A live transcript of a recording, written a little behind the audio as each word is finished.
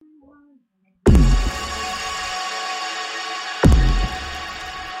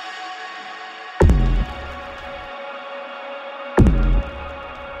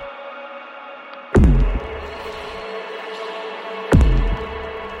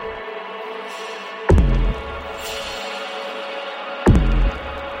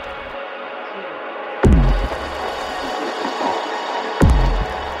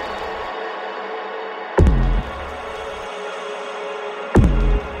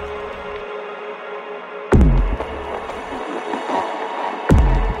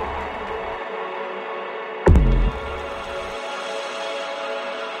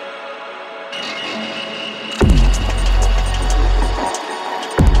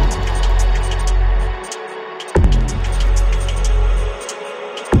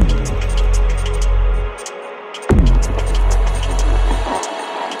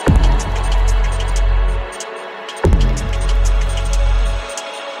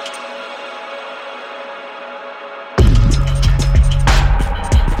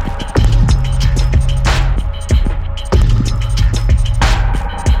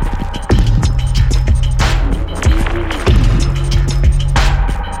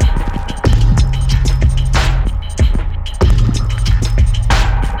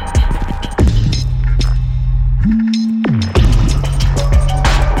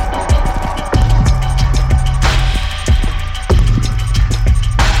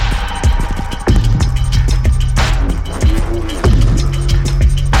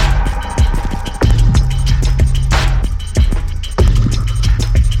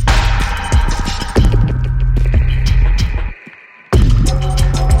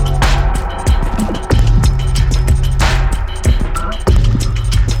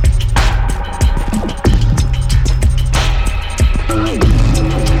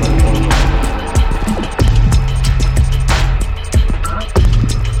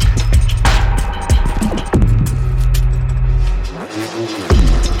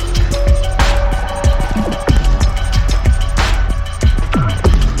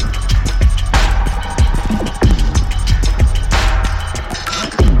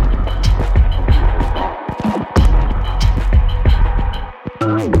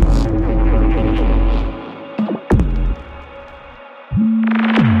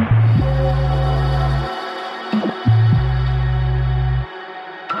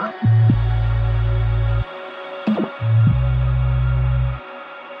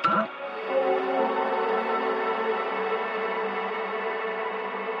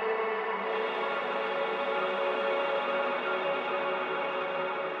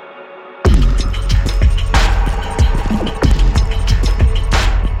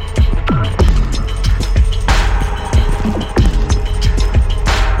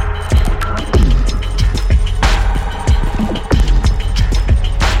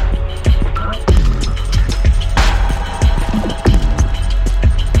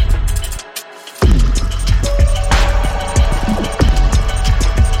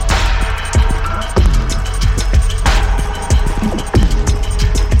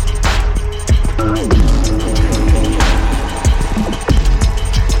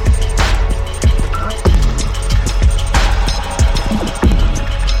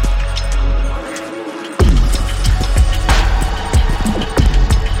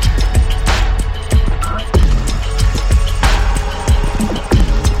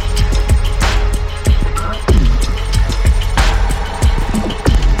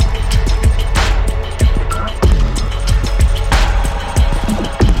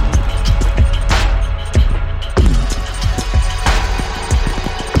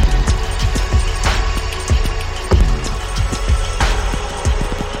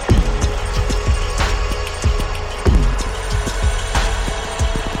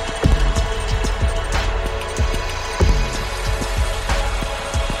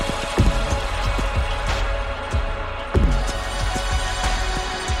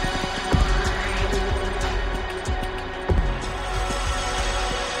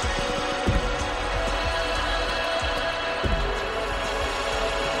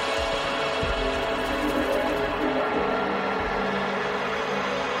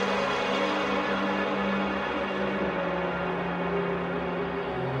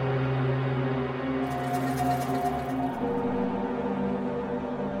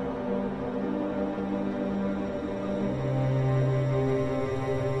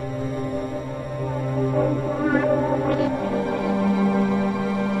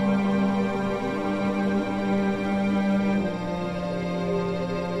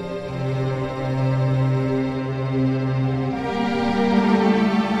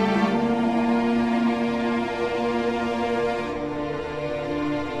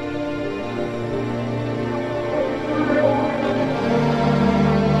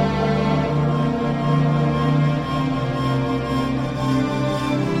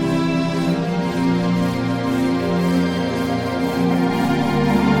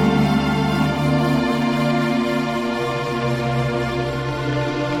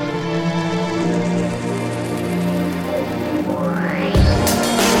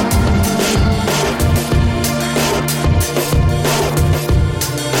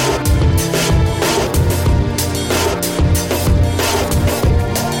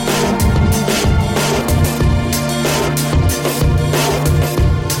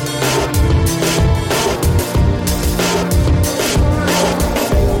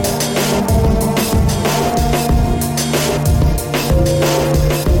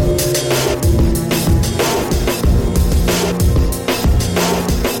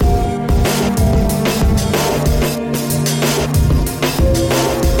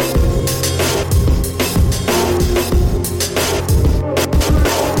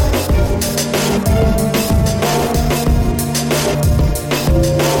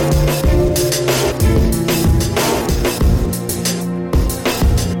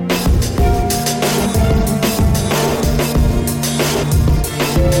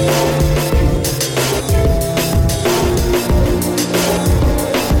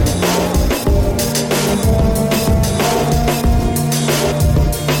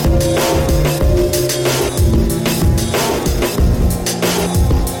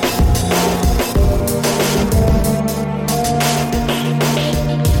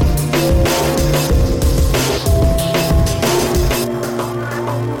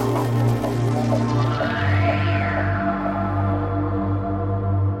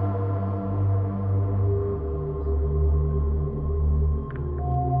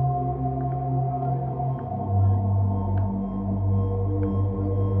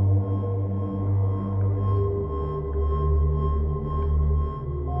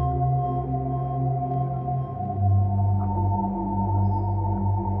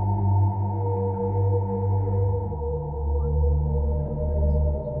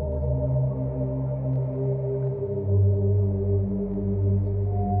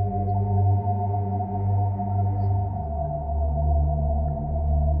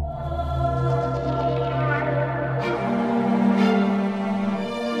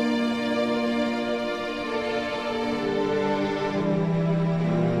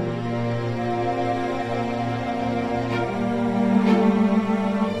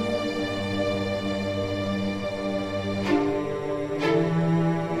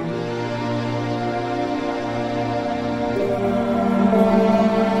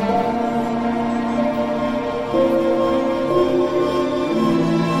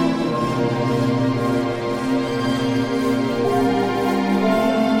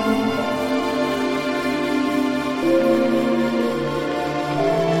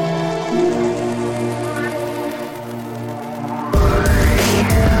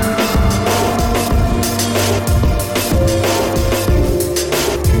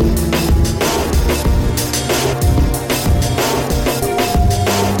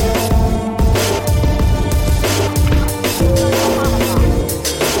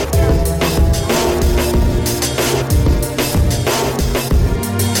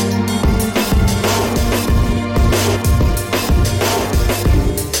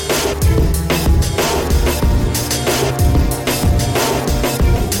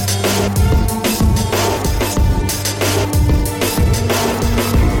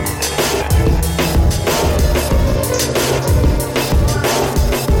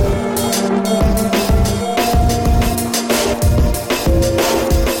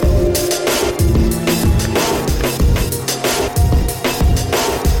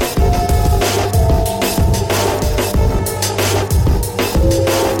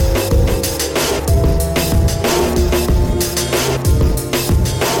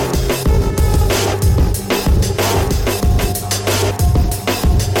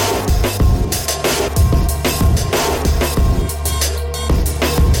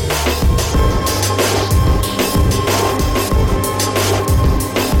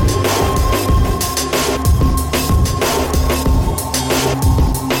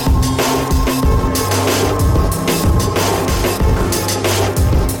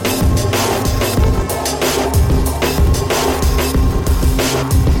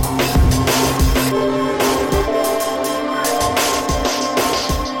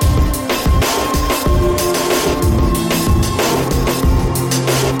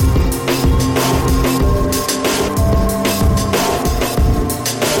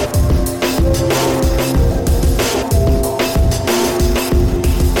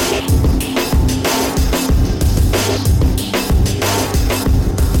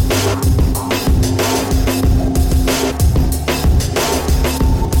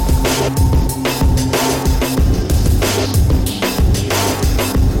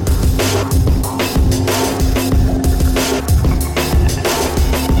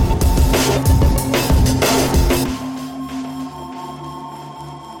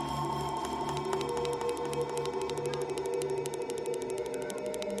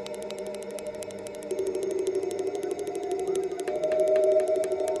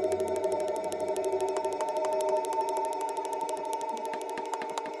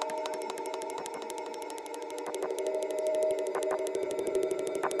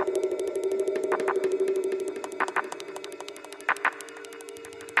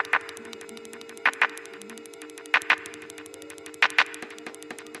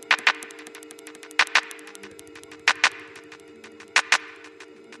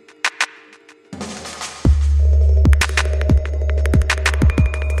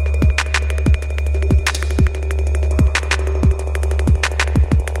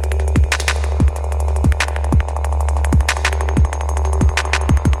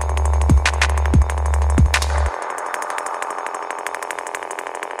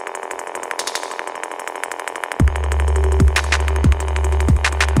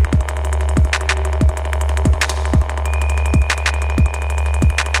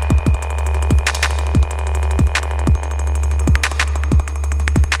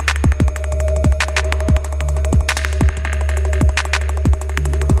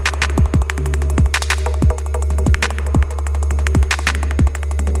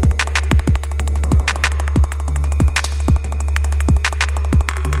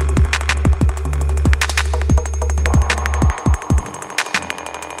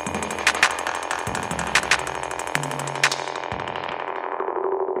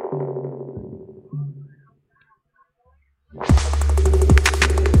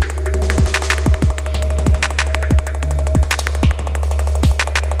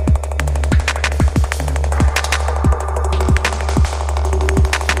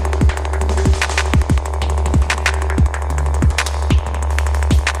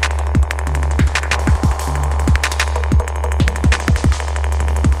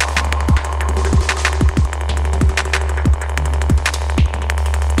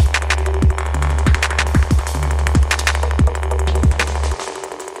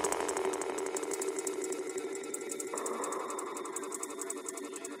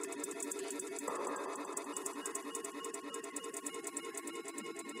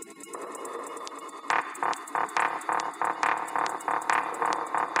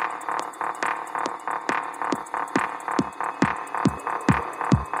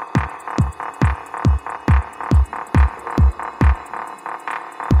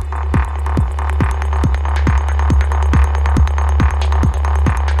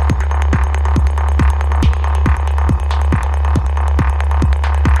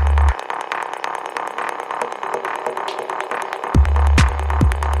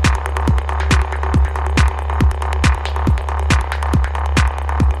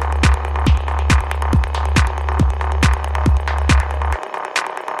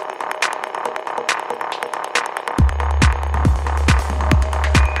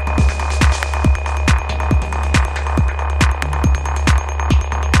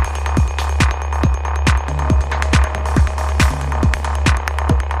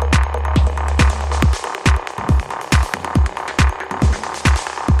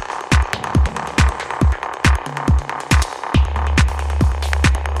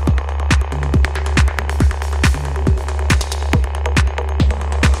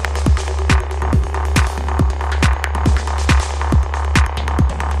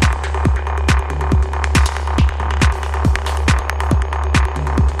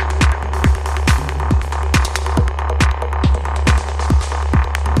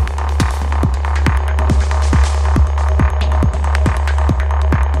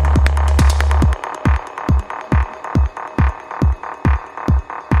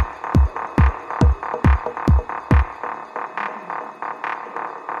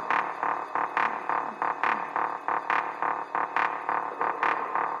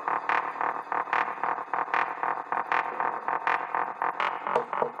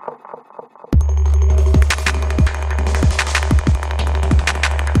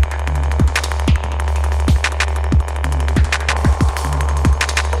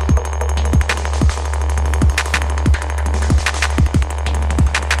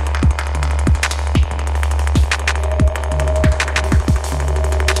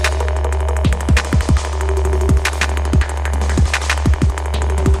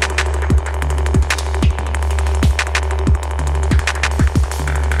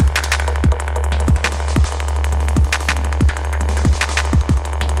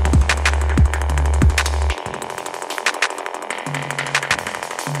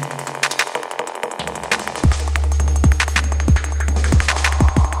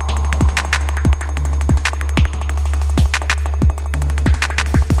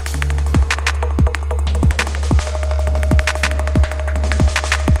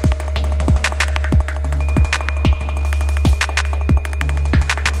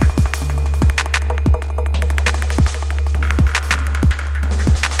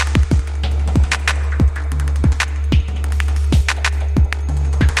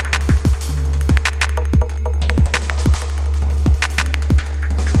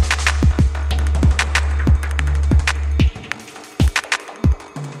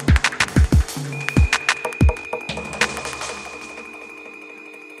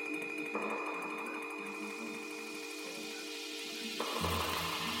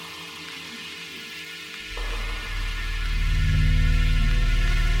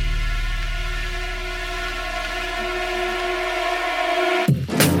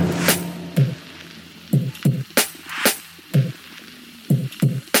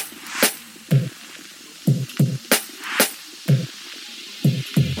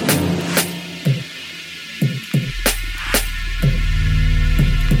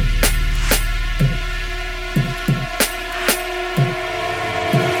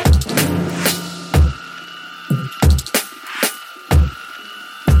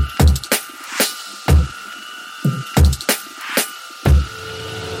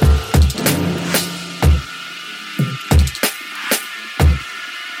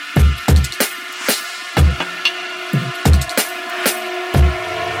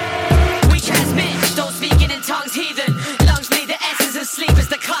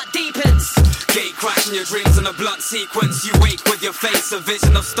crashing your dreams in a blunt sequence. You wake with your face, a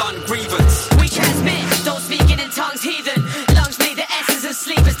vision of stunned grievance. We transmit, don't speak it in tongues, heathen. Lungs bleed, the essence of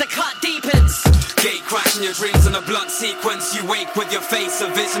sleep as the cut deepens. Gate crashing your dreams in a blunt sequence. You wake with your face, a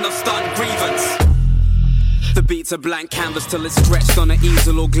vision of stunned grievance. The beats a blank canvas till it's stretched on an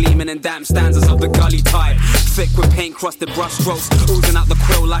easel, all gleaming in damp stanzas of the gully type. Thick with paint-crusted brushstrokes, oozing out the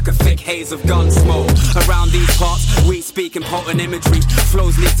quill like a thick haze of gun smoke. Around these parts, we speak in potent imagery.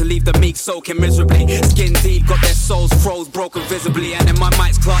 Flows need to leave the meek soaking miserably. Skin deep, got their souls froze, broken visibly. And in my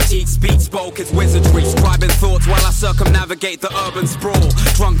mic's clutch, each speech spoke is wizardry. Scribing thoughts while I circumnavigate the urban sprawl.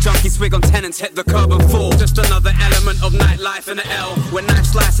 Drunk junkie swig on tenants, hit the curb and fall. Just another element of nightlife in the L, where knife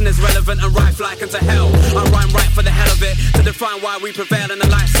slicing is relevant and rife like into hell. I rhyme right for the hell of it, to define why we prevail in the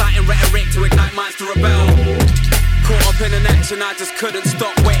life-sighting rhetoric, to ignite minds to rebel. Caught up in an action, I just couldn't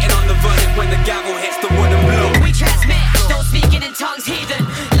stop waiting on the verdict when the gavel hits the wooden block. We transmit, don't speak it in tongues, heathen.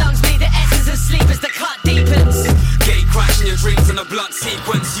 Lungs bleed, the essence of sleep as the cut deepens. Gate crashing your dreams in a blunt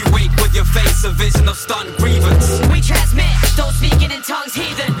sequence. You wake with your face, a vision of stunned grievance. We transmit, don't speak it in tongues,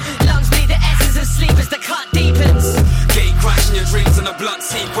 heathen. Lungs bleed, the essence of sleep as the cut deepens. Gate crashing your dreams in a blunt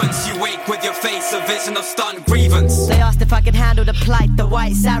sequence. You wake with your face, a vision of stunned grievance. They asked if I could handle the plight, the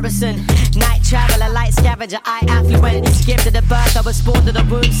white Saracen. Night traveler, light scavenger, I affluent. Gifted at birth, I was spawned in a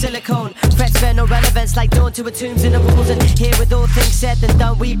womb, silicone. Threats bear no relevance, like dawn to a tombs in the walls. And here with all things said and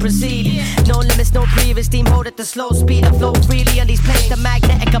done, we proceed. No limits, no previous steam, hold at the slow speed. I flow freely on these planes, the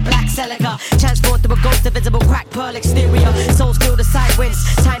magnetic, a black celica. Transformed to a ghost, a visible crack pearl exterior. Souls feel the side winds,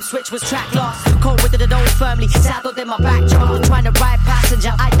 time switch was track lost. Cold with it, old firmly, saddled in my backdrop. Trying to ride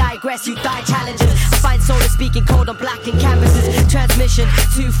passenger, I digress, you die challenges. I find soul speaking cold on blackened canvases. Transmission,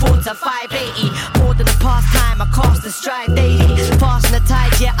 240 to 580. More than a pastime, I cast the stride daily. Fast in the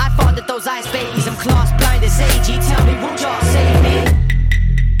tide, yeah, I fathered those ice babies. I'm class blind as AG, tell me, won't y'all save me?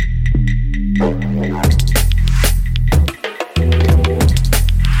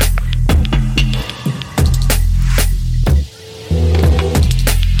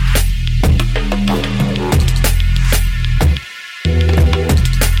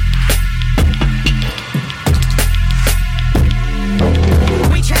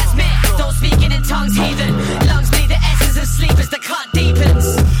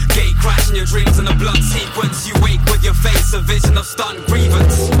 Dreams in a blunt sequence. You wake with your face, a vision of stunned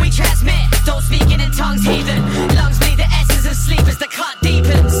grievance. We transmit, don't speak it in tongues, heathen. Lungs bleed, the essence of sleep as the cut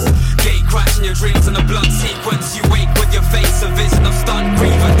deepens. Gate crashing your dreams in a blunt sequence. You wake with your face, a vision of stunned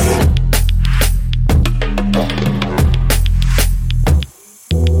grievance.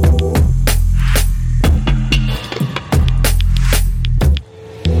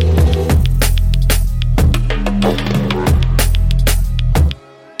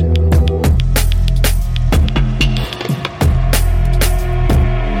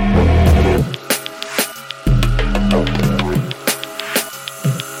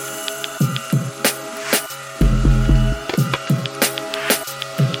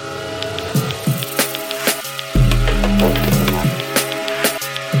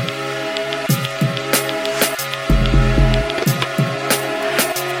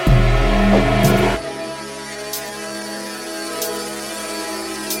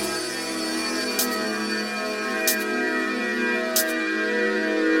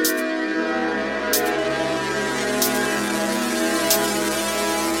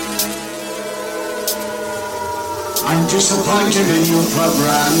 I'm disappointed in your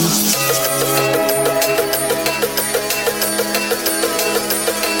program.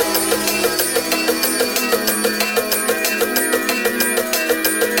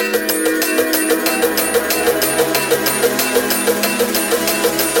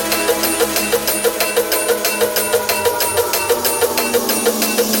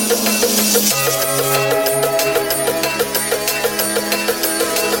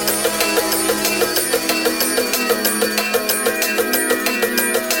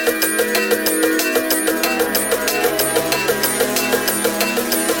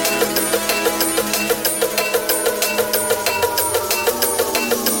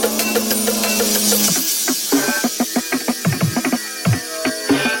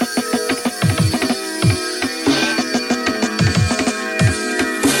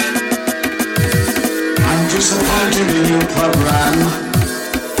 Disappointed in your program.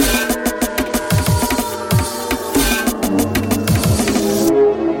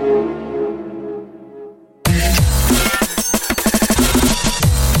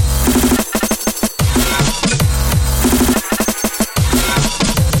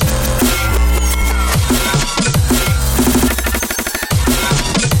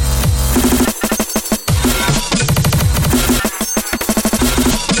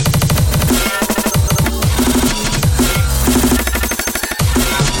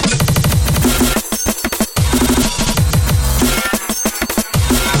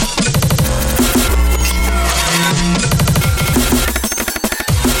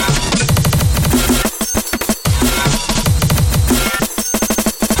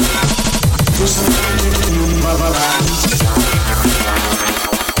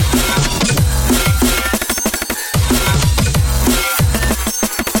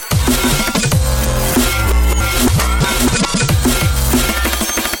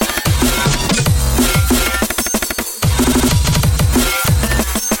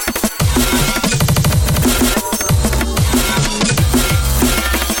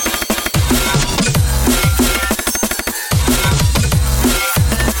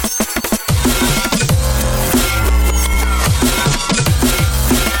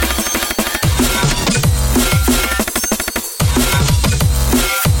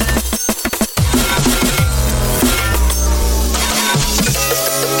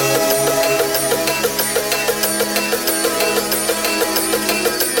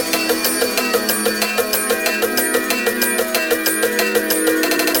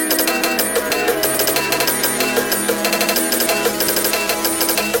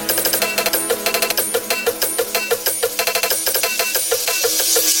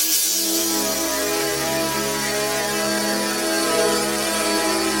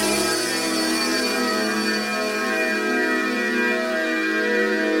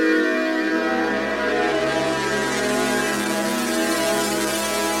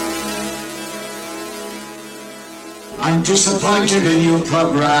 I'm disappointed in your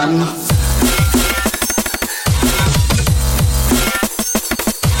program.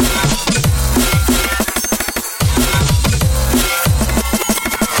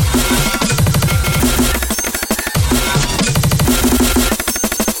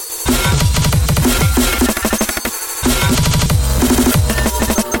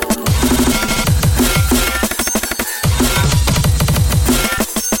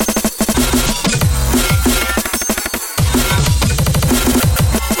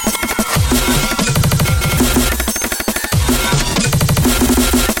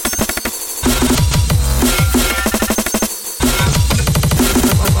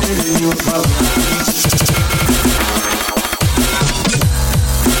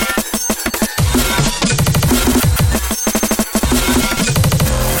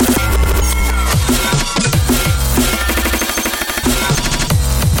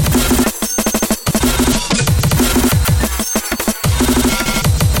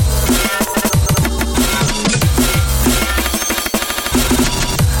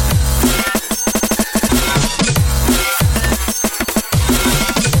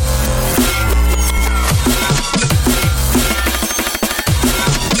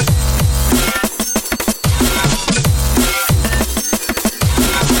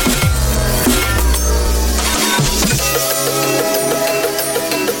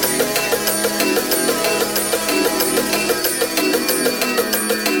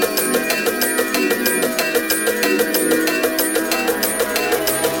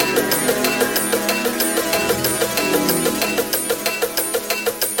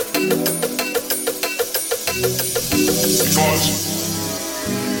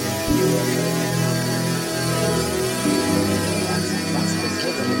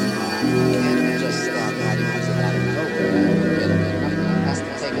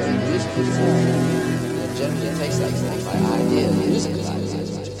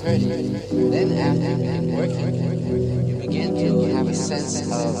 Then after working, you begin to have a sense of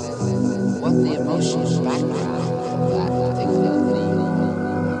what the emotional background of that particular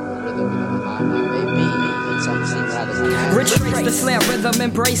rhythm may be. Retrace the slant rhythm,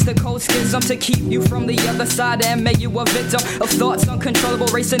 embrace the cold schism to keep you from the other side and make you a victim of thoughts uncontrollable,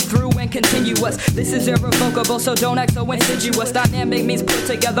 racing through and continuous. This is irrevocable, so don't act so insidious. Dynamic means put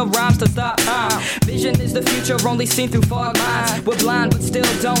together rhymes to stop time. Vision is the future, only seen through fog lines. We're blind, but still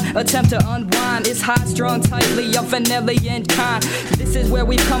don't attempt to unwind. It's high strung tightly of an alien kind. This is where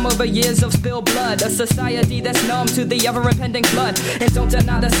we've come over years of spilled blood. A society that's numb to the ever-impending flood. And don't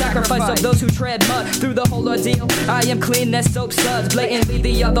deny the sacrifice of those who tread mud through the whole ordeal. I am clean as soap suds, blatantly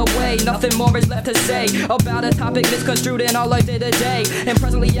the other way. Nothing more is left to say about a topic misconstrued in all I did today. And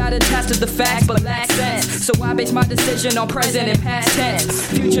presently I detested the facts but lack sense. So I base my decision on present and past tense.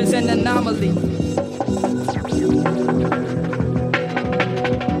 Future's an anomaly.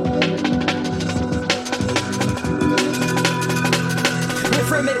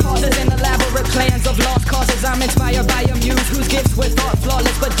 Pyramid pauses and elaborate plans of lost causes. I'm inspired by a muse whose gifts were thought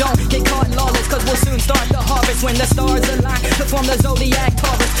flawless. But don't get caught lawless, cause we'll soon start the harvest when the stars align to form the zodiac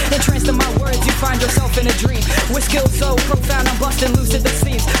Taurus. Entranced in my words, you find yourself in a dream. With skills so profound, I'm busting loose at the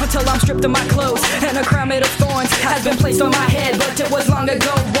seams until I'm stripped of my clothes and a crown made of thorns has been placed on my head, but it was long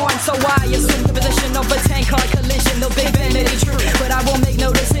ago worn. So I assume the position of a 10-card collision. No big vanity true, but I will make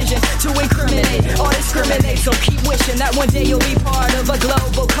no decision to incriminate or discriminate. So keep wishing that one day you'll be part of a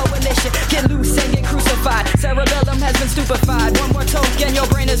global coalition. Get loose and get crucified. Cerebellum has been stupefied. One more token, your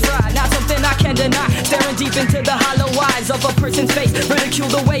brain is fried. Not something I can deny. Staring deep into the hollow eyes of a person's face. Ridicule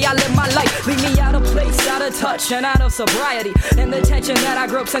the way I live my life. Leave me out of place, out of touch, and out of sobriety. And the tension that I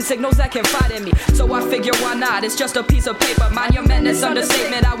grew up send signals that confide in me. So I figure why not? It's just a piece of paper. Mind your madness,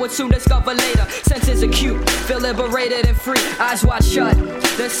 understatement I would soon discover later. Senses acute, feel liberated and free. Eyes wide shut.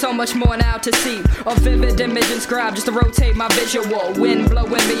 There's so much more now to see. A vivid image inscribed just to rotate my visual. Wind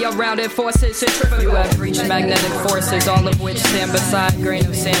blowing me around in forces centrifugal. You have reached magnetic forces, all of which stand beside grain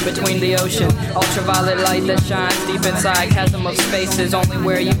of sand between the ocean. Ultraviolet light that shines deep inside chasm of space is only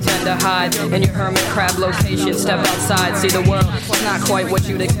where you tend to hide. In your hermit crab location, step outside, see the world. It's not quite what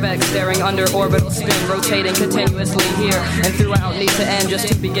you'd expect, staring under orbital spin, rotating continuously here and throughout need to end just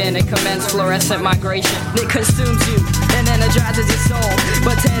to begin and commence fluorescent migration. It consumes you and energizes your soul,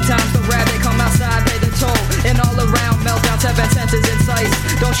 but 10 times the rabbit come outside, pay the toll. And all around meltdown, 7 senses in sight.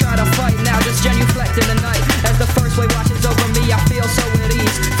 Don't try to fight now, just genuflect in the night. As the first wave washes over me, I feel so at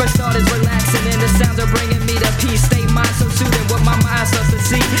ease. First thought is relaxing and the sounds are bringing me to peace. State mind so soothing, what my mind starts to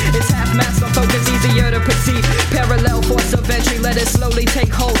see. It's half mass on focus, easier to perceive. Parallel force of entry, let it slowly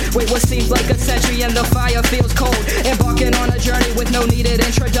take hold. Wait what seems like a century and the fire feels cold. Embarking on a journey with no needed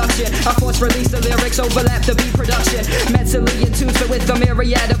introduction. I force release the lyrics, overlap the beat production. Mentally in tune, so with a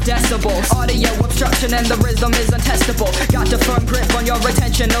myriad of decibels. Audio obstruction and the rhythm is untestable. Got a firm grip on your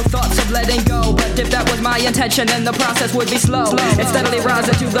attention, no thoughts of letting go. But if that was my intention, then the process would be slow. And steadily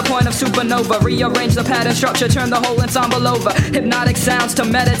rising to the point of supernova. Rearrange the pattern structure, turn the whole ensemble over. Hypnotic sounds to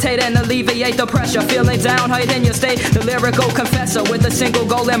meditate and alleviate the pressure. Feeling down, hiding your state, the lyrical confessor. With a single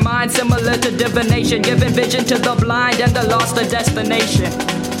goal in mind, similar to divination. Giving vision to the blind and the lost a destination.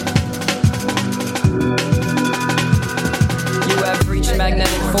 You have reached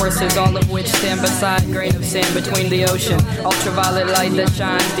magnetic forces, all of which stand beside grain of sand between the ocean. Ultraviolet light that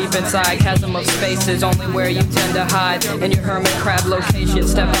shines deep inside chasm of space is only where you tend to hide. In your hermit crab location,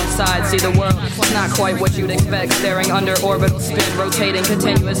 step outside, see the world. It's not quite what you'd expect, staring under orbital spin, rotating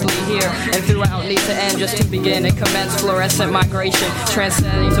continuously here and throughout. Need to end just to begin and commence fluorescent migration,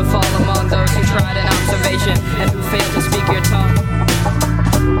 transcending to fall among those who tried an observation and who failed to speak your tongue.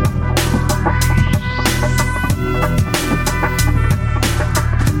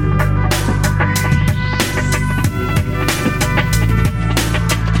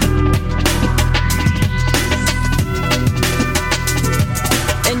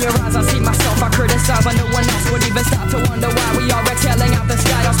 But no one else would even stop to wonder why we are exhaling out the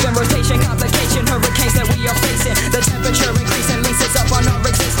sky. Our spin rotation, complication, hurricanes that we are facing. The temperature increasing leases up on our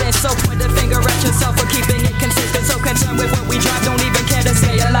existence. So point the finger at yourself for keeping it consistent. So concerned with what we drive, don't even care to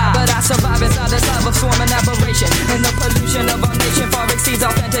stay alive. But I survive inside this love of swarm and aberration. And the pollution of our nation far exceeds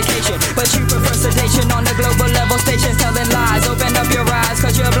authentication. But you prefer sedation on the global level stations telling lies. Open up your eyes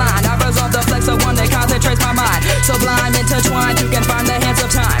cause you're blind. I resolve the flex of one that concentrates my mind. Sublime, intertwined, you can find the hands of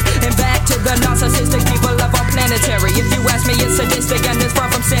time. And back to the narcissistic people of our planetary. If you ask me, it's sadistic and it's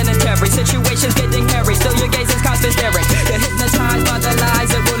far from sanitary. Situations getting hairy, still your gaze is constant staring. You're hypnotized by the lies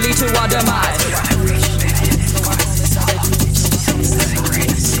that will lead to our demise.